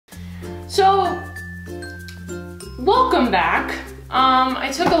So, welcome back.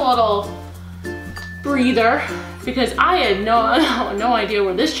 I took a little breather because I had no idea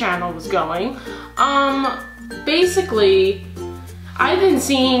where this channel was going. Basically, I've been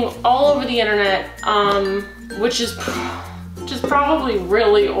seeing all over the internet, which is probably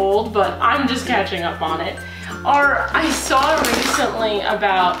really old, but I'm just catching up on it. Or I saw recently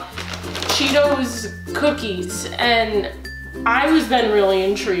about Cheetos Cookies, and I was then really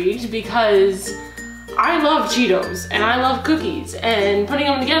intrigued because I love Cheetos and I love cookies, and putting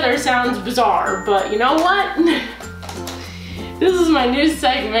them together sounds bizarre, but you know what? This is my new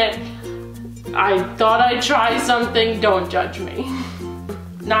segment. I thought I'd try something, don't judge me.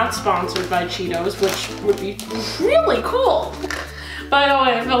 Not sponsored by Cheetos, which would be really cool. By the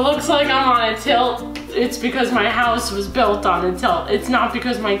way, if it looks like I'm on a tilt, it's because my house was built on a tilt. It's not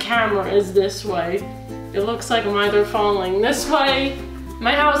because my camera is this way. It looks like I'm either falling this way.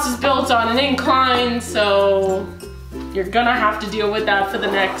 My house is built on an incline, so you're gonna have to deal with that for the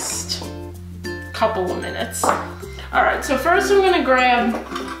next couple of minutes. All right, so first I'm gonna grab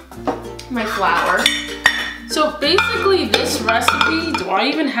my flour. So basically this recipe, do I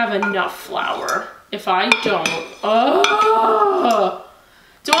even have enough flour? If I don't,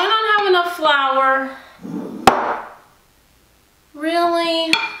 do I not have enough flour?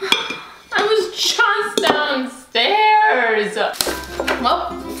 Really? I was just downstairs.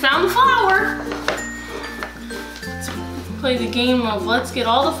 Well, found the flour. Let's play the game of let's get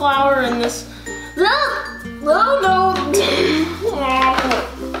all the flour in this. Oh no.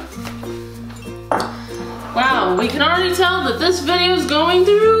 Wow, we can already tell that this video is going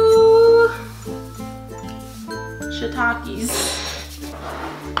through shiitakes.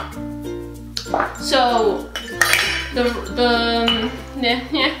 So the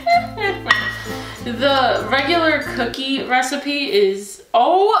regular cookie recipe is,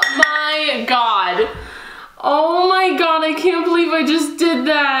 oh my god, I can't believe I just did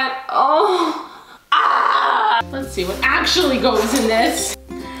that. Let's see what actually goes in this.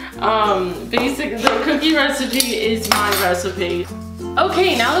 Basically, the cookie recipe is my recipe.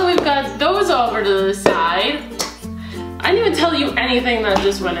 Okay, now that we've got those over to the side, I didn't even tell you anything that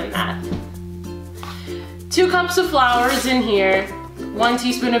just went in that. 2 cups of flour is in here, 1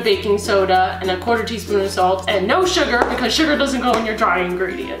 teaspoon of baking soda, and 1/4 teaspoon of salt, and no sugar because sugar doesn't go in your dry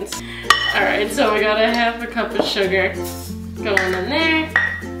ingredients. All right, so we got 1/2 cup of sugar going in there.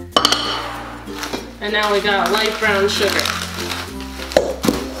 And now we got light brown sugar.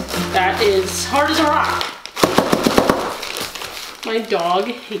 That is hard as a rock. My dog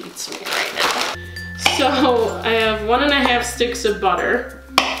hates me right now. So I have 1½ sticks of butter.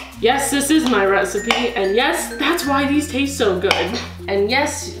 Yes, this is my recipe, and yes, that's why these taste so good. And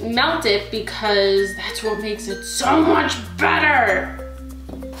yes, melt it because that's what makes it so much better.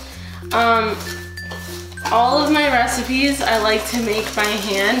 All of my recipes I like to make by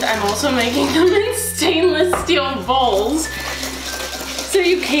hand. I'm also making them in stainless steel bowls, so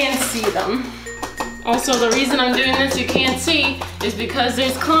you can't see them. Also, the reason I'm doing this you can't see is because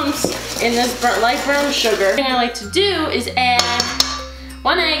there's clumps in this light brown sugar. The thing I like to do is add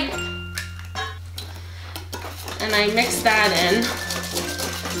 1 egg, and I mix that in,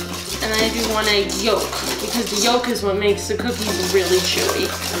 and I do 1 egg yolk, because the yolk is what makes the cookies really chewy.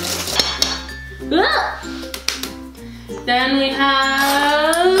 Then we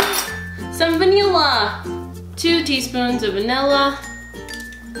have some vanilla, 2 teaspoons of vanilla.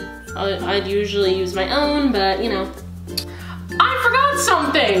 I'd usually use my own, but you know. I forgot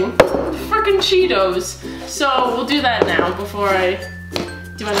something! Frickin' Cheetos. So we'll do that now before I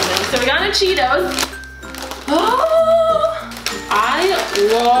do anything. So we got a Cheetos. Oh! I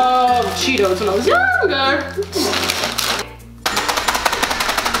loved Cheetos when I was younger.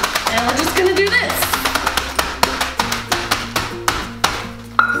 And we're just gonna do this.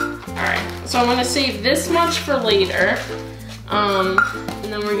 Alright, so I'm gonna save this much for later. And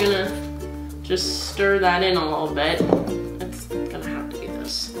then we're gonna just stir that in a little bit. It's gonna have to be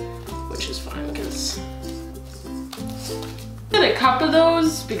this, which is fine because I did a cup of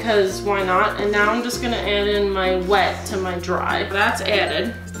those because why not? And now I'm just gonna add in my wet to my dry. That's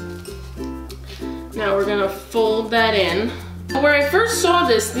added. Now we're gonna fold that in. Where I first saw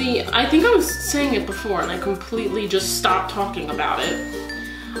this, I think I was saying it before and I completely just stopped talking about it.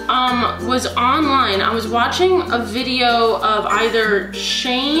 Was online. I was watching a video of either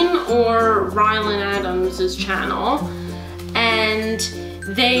Shane or Rylan Adams' channel, and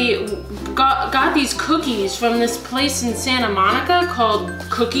they got these cookies from this place in Santa Monica called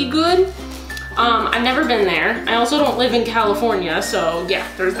Cookie Good. I've never been there. I also don't live in California, so yeah,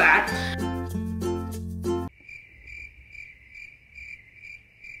 there's that.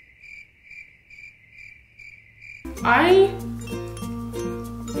 I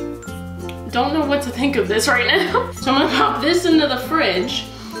don't know what to think of this right now. So I'm gonna pop this into the fridge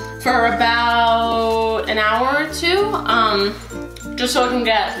for about an hour or two, just so it can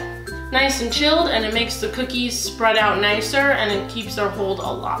get nice and chilled, and it makes the cookies spread out nicer and it keeps their hold a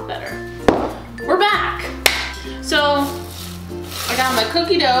lot better. We're back. So I got my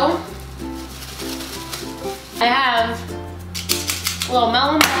cookie dough. I have a little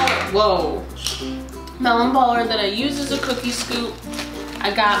melon baller that I use as a cookie scoop. I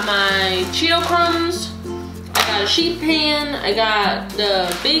got my Cheeto crumbs. I got a sheet pan. I got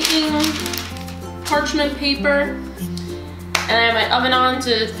the baking parchment paper. And I have my oven on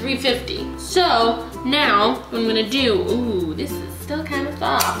to 350. So now what I'm gonna do, ooh, this is still kind of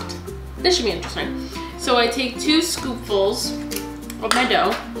soft. This should be interesting. So I take 2 scoopfuls of my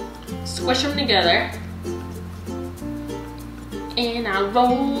dough, squish them together, and I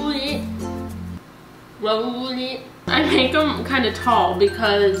roll it. I make them kind of tall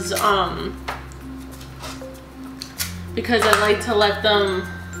because I like to let them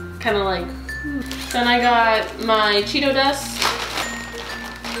kind of like. Then I got my Cheeto dust.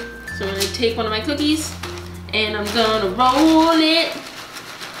 So I'm gonna take one of my cookies and I'm gonna roll it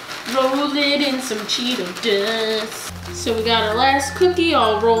in some Cheeto dust. So we got our last cookie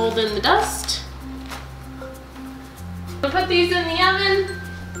all rolled in the dust. We'll put these in the oven.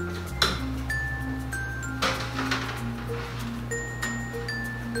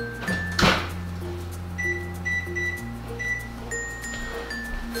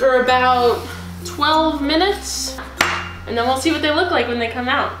 For about 12 minutes, and then we'll see what they look like when they come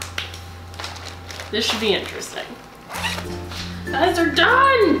out. This should be interesting. Guys, they're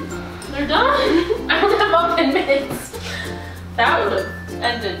done! They're done! I don't have oven mitts. That would have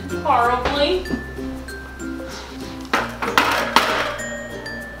ended horribly.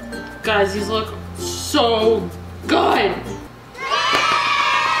 Guys, these look so good!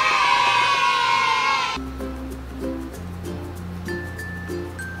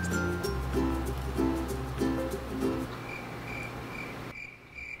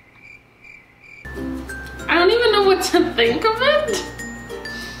 I don't even know what to think of it.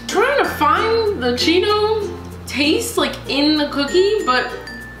 I'm trying to find the Cheeto taste like in the cookie, but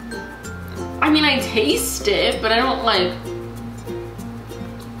I mean, I taste it, but I don't like,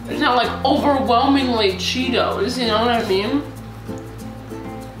 it's not like overwhelmingly Cheetos, you know what I mean?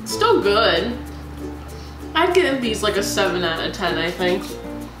 It's still good. I'd give these like a 7 out of 10, I think.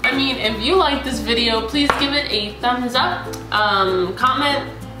 I mean, if you like this video, please give it a thumbs up, comment,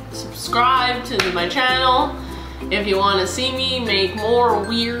 subscribe to my channel if you want to see me make more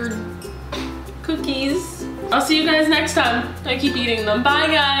weird cookies. I'll see you guys next time. I keep eating them. Bye,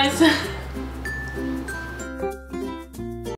 guys.